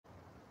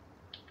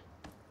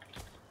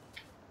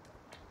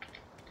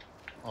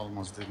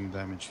almost didn't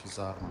damage his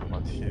armor,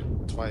 but he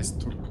twice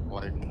took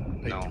like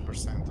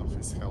 80% of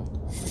his health.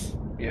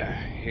 Yeah,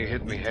 he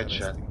hit me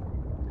headshot.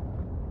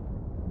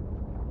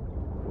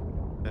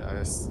 Yeah,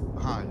 yes.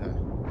 Yeah.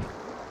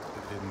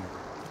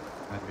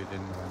 Maybe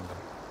didn't render.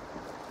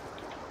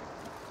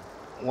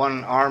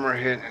 One armor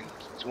hit and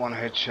one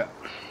headshot.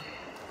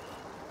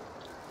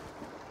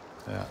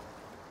 Yeah.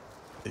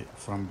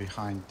 From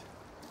behind.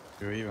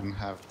 You even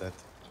have that.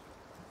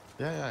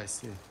 Yeah, I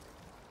see.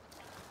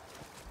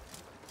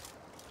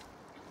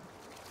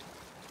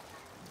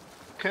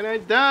 Can I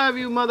dive,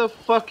 you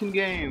motherfucking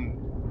game?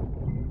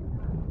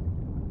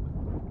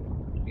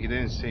 He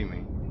didn't see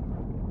me.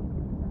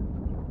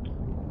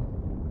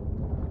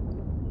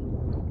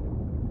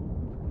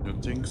 You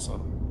think so?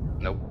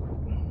 Nope.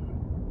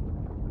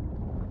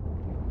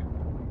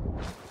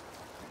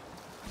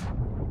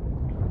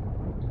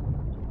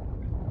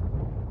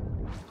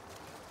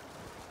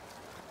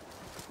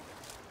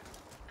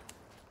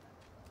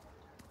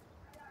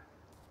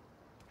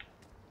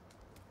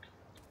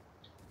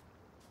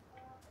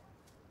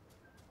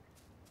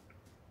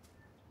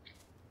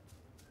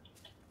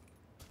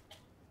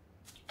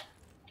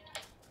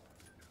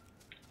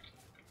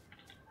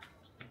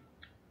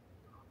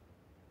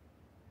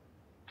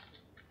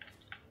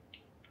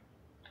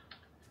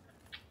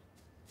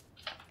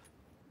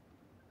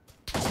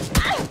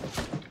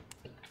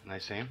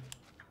 Nice aim.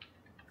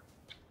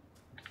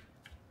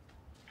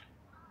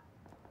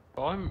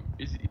 Oh,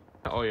 is he?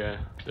 Oh yeah,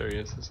 there he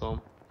is. I saw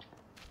him.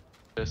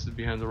 This is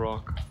behind the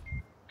rock.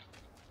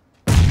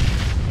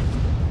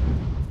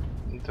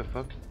 What the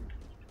fuck?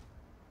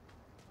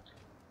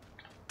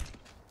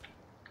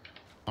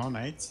 No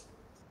nades?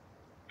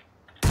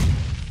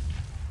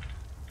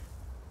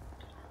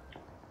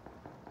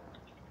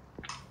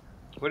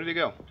 Where did he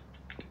go?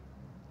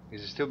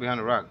 Is he still behind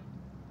the rock?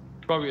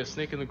 Probably a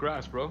snake in the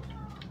grass, bro.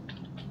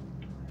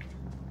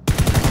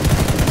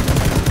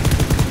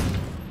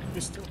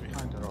 He's still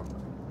behind the rock.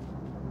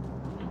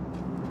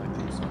 I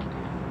think so.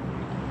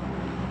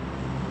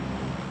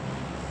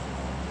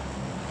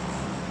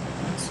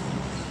 Yes.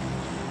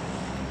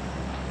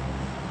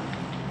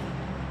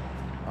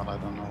 But I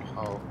don't know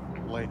how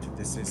late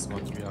this is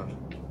what we are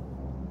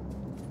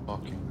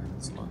talking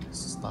and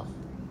stuff.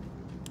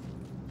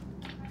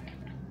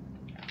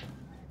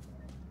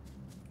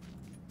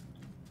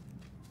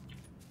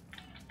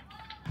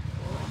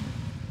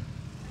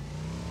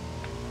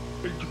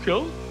 Did you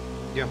kill him?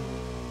 Yeah.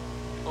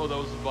 Oh, that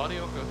was the body?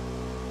 Okay.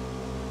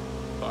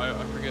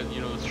 I forget,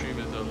 you know, the stream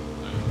is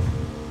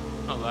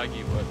not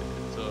laggy, but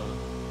it's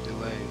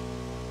Delayed.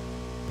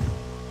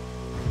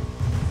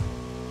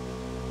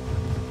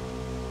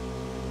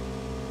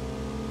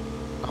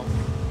 Oh.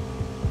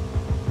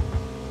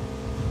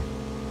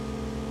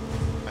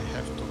 I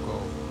have to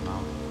go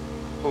now.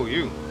 Oh,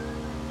 you?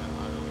 And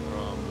I will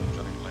probably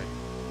join late.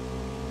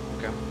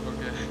 Okay.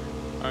 okay.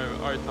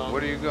 Alright, Tom.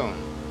 Where are you going?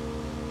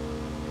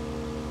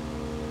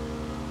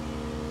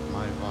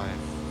 My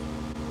wife,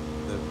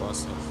 the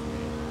boss of me,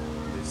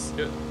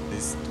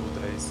 these 2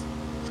 days.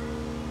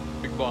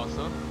 Big boss,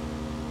 huh?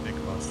 Big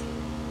boss.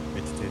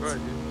 With tits.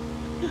 Right,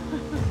 dude.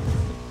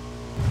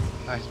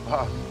 Nice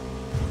boss.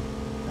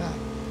 Yeah.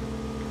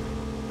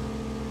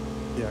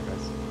 Yeah,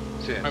 guys.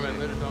 See ya. Alright, man,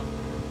 later, Tom.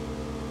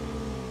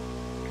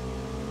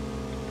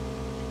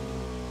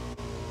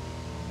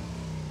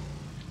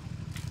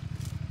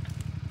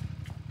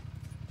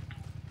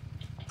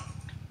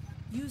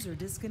 User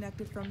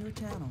disconnected from your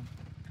channel.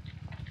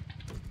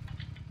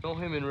 Know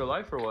him in real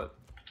life or what?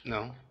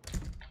 No.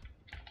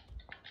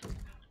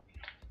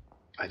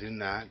 I do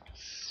not.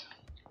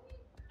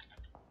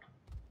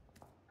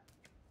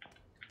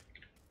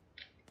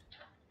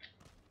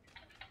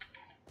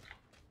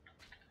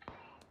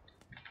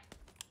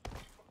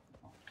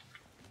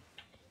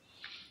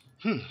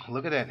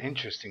 Look at that.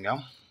 Interesting, huh?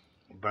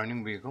 A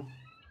burning vehicle.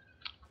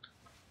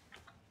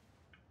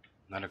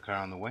 Another car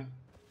on the way.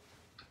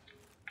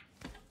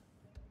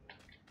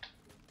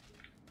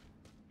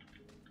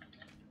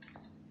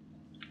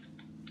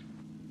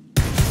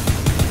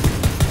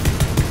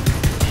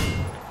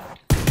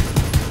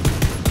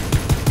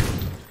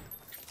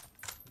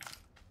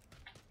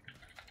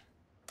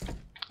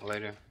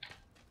 Later.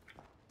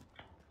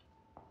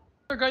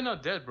 That guy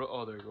not dead, bro.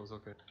 Oh, there he goes.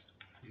 Okay.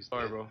 He's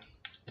Sorry, dead. bro.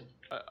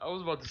 I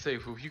was about to say,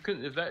 if you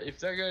couldn't, if that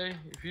guy,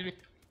 if you didn't,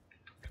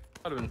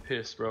 I'd have been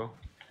pissed, bro.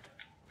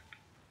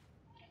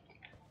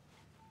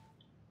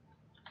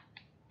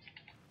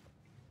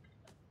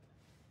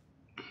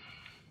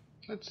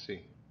 Let's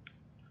see.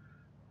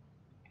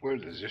 Where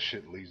does this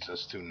shit leads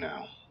us to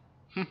now?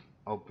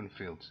 Open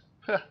fields.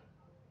 Yep.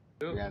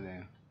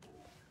 Goddamn.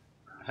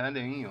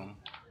 Damn.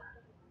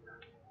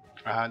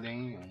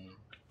 Damn.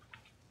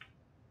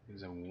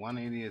 There's a one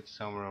idiot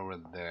somewhere over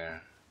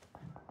there.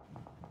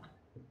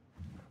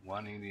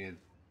 One idiot.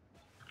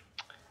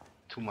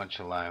 Too much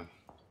alive.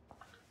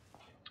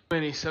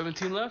 Many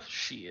 17 left?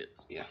 Shit.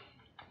 Yeah.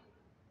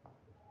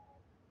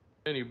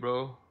 Any,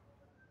 bro.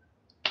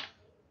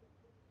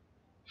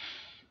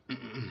 Is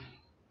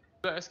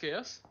that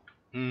SKS?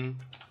 Hmm.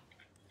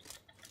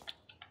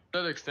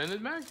 that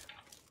extended mag?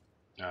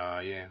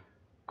 Yeah.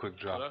 Quick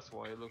draw. Oh, that's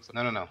why it looks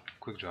like. No.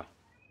 Quick draw.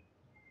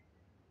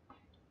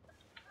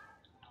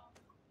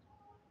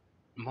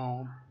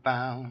 More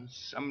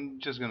bounce. I'm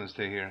just gonna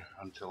stay here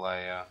until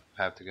I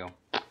have to go.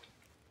 I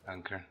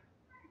don't care.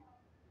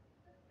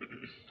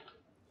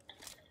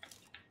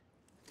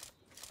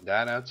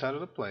 That outside of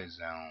the play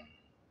zone.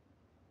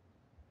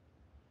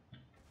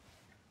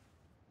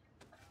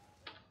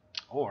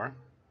 Or,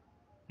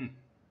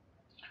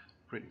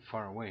 pretty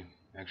far away,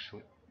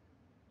 actually.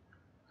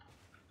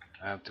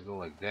 I have to go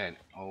like that.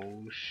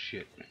 Oh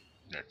shit.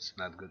 That's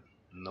not good.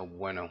 No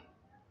bueno.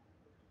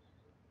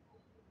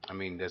 I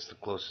mean, that's the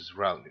closest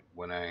route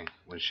when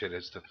shit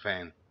hits the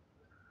fan.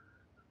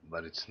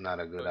 But it's not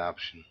a good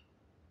option.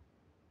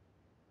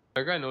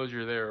 That guy knows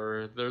you're there,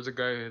 or there's a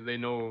guy they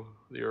know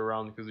that you're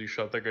around because you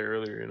shot that guy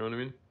earlier. You know what I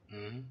mean?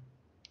 Mm-hmm.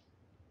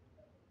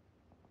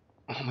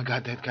 Oh my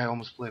god, that guy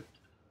almost flipped.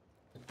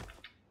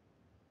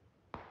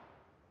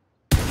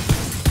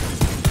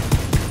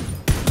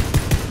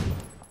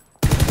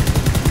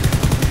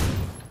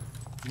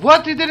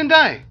 What? He didn't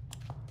die.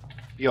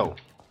 Yo.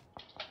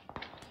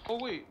 Oh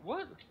wait,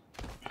 what?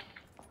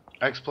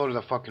 I exploded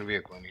a fucking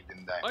vehicle and he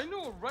didn't die. I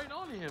know, right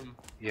on him.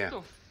 Yeah.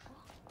 What the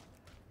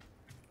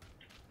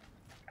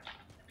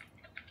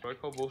fuck? I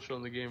call bullshit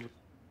on the game.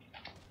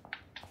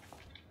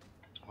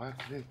 Why I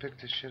didn't pick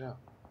this shit up?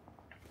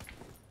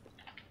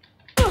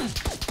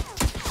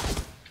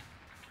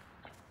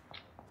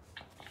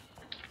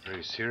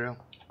 Ready, cereal?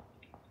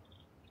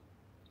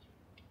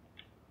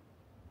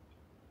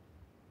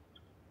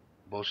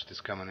 Bullshit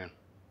is coming in.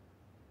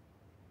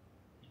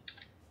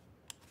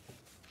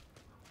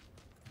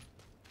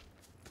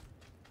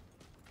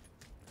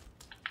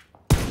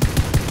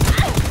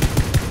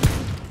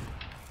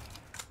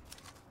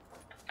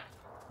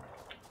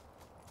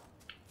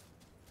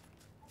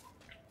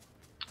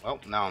 Well,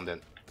 now I'm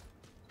dead.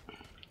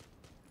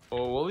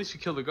 Oh, well, at least you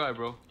killed the guy,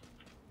 bro.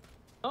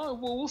 Oh,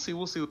 well, we'll see,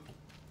 we'll see.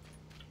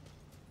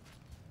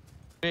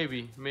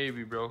 Maybe,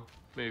 bro.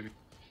 Maybe.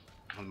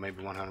 Well,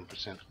 maybe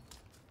 100%.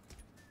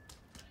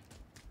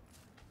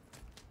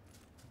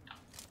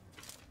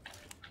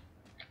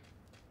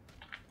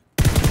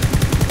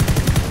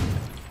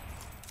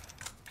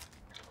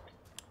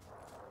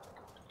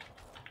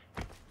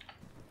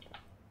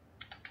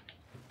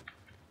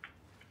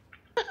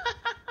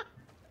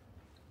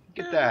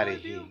 Get out of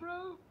here.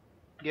 Bro.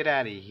 Get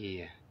out of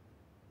here.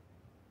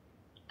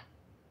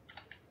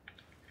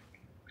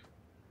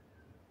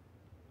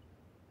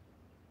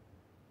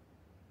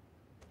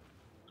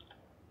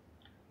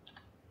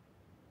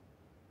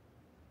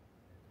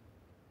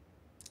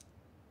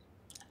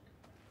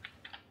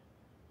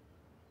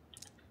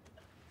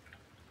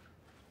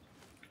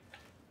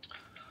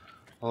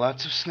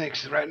 Lots of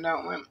snakes right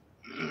now, man.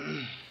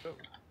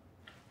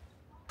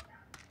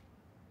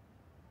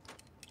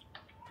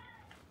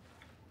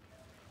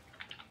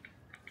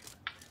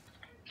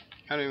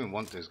 I don't even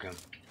want this gun.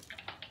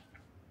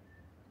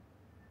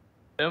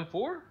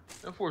 M4?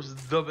 M4 is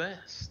the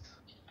best.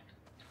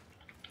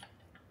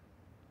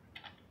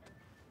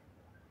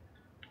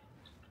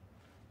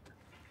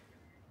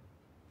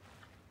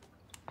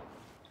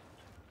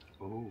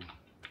 Ooh.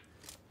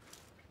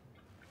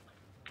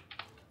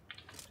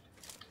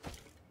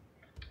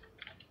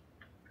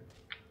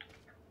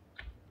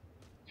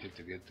 Need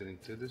to get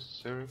into the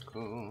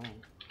circle.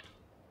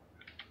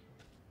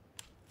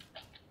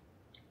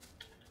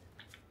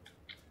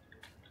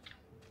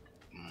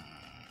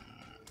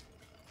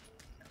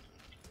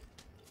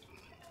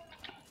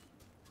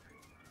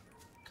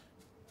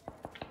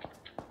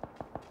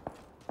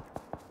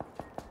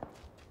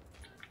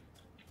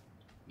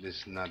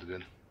 This is not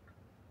good.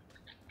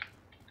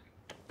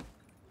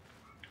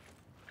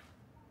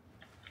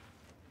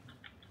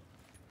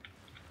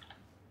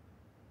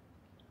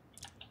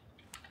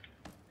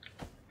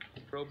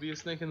 Bro, be a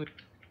snake in the...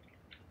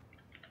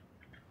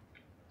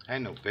 I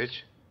know,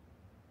 bitch.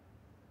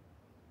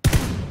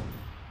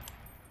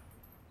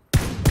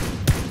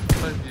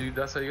 Dude,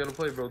 that's how you gotta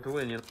play, bro, to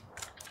win, you know?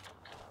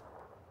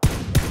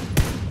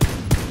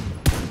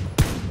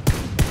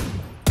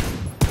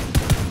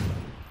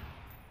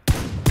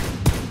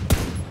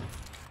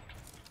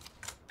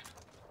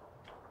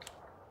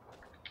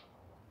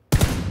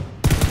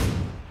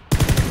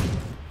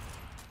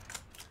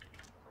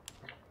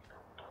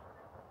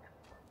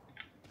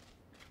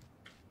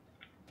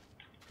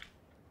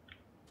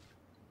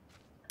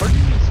 How do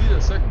you even see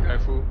that second guy,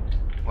 fool?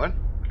 What?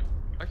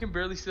 I can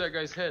barely see that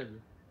guy's head.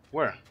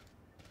 Where?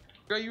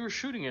 The guy you were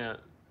shooting at.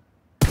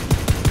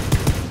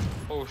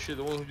 Oh shit,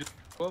 the one who just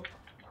up?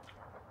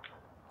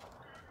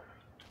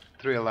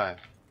 3 alive.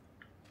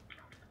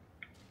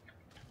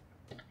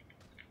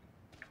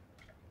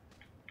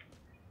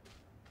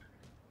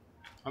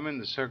 I'm in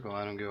the circle,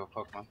 I don't give a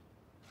fuck, man.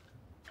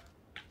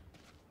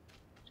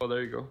 Oh,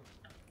 there you go.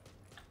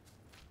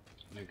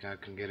 Maybe I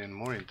can get in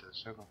more into the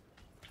circle.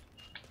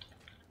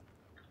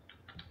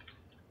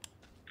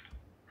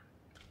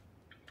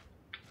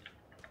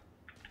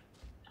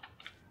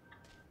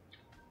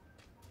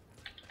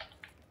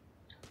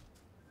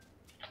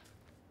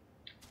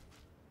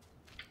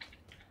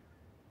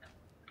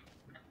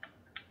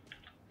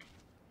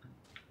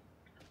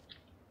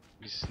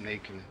 He's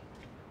snaking it.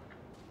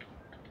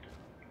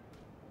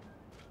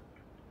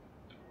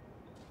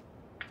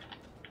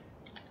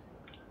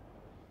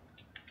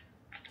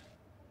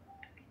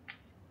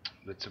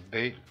 That's a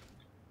bait.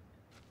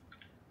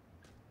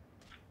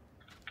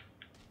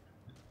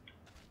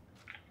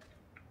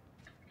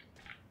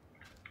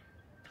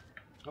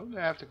 Oh, they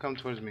have to come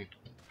towards me.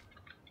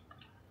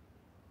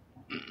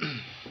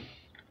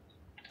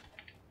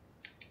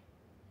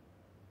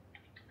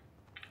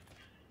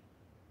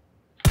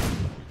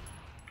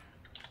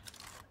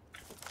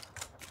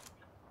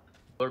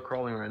 They're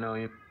crawling right now.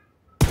 I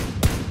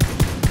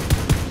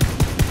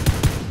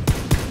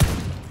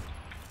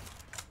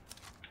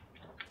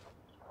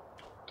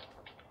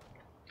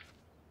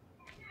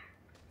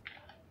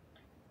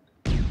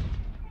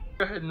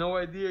had no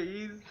idea,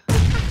 Ease.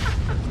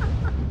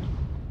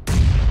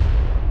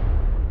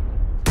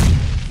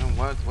 No,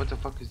 what the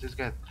fuck is this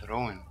guy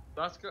throwing?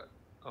 Last guy.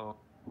 Oh.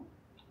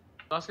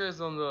 Last guy is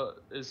on the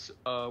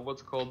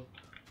what's it called?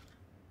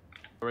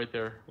 Right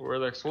there, where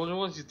the explosion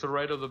was. He's to the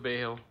right of the bay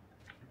hill.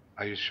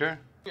 Are you sure?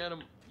 At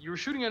him. You were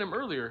shooting at him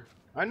earlier.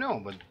 I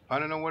know, but I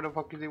don't know where the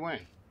fuck is he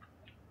went.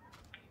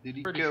 Did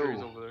he Pretty go? sure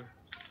he's over there.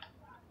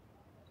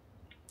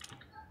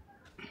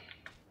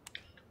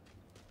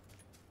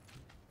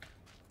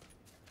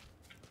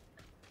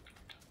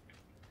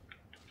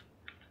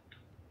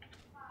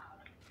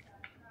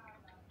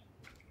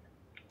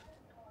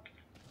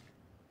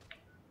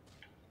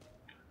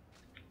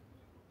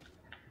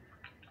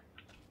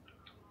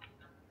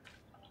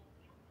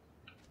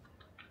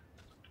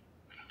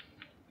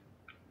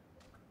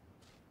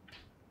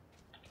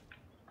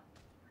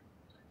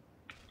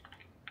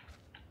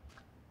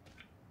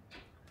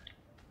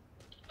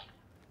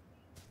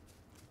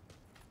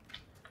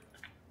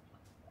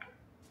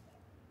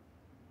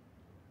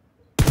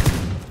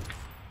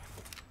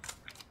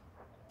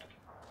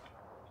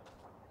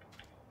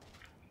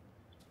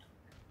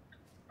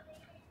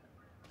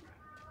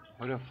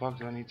 Where the fuck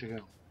do I need to go?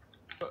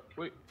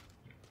 Wait.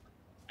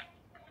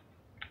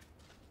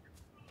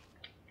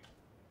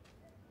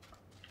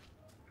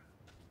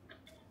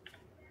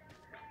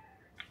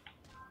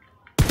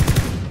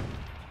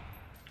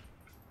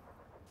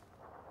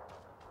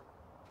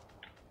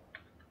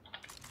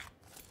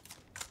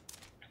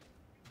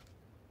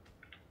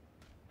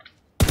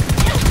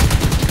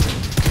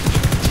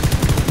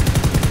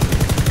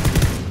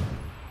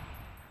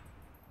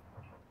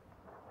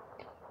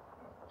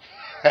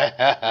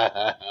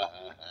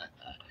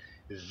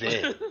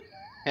 The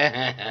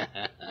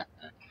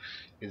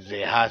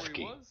the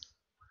husky.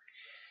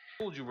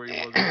 Told you where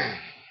he was.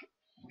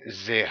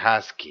 The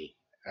husky.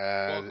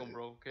 Welcome,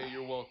 bro. Okay,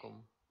 you're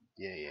welcome.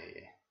 Yeah.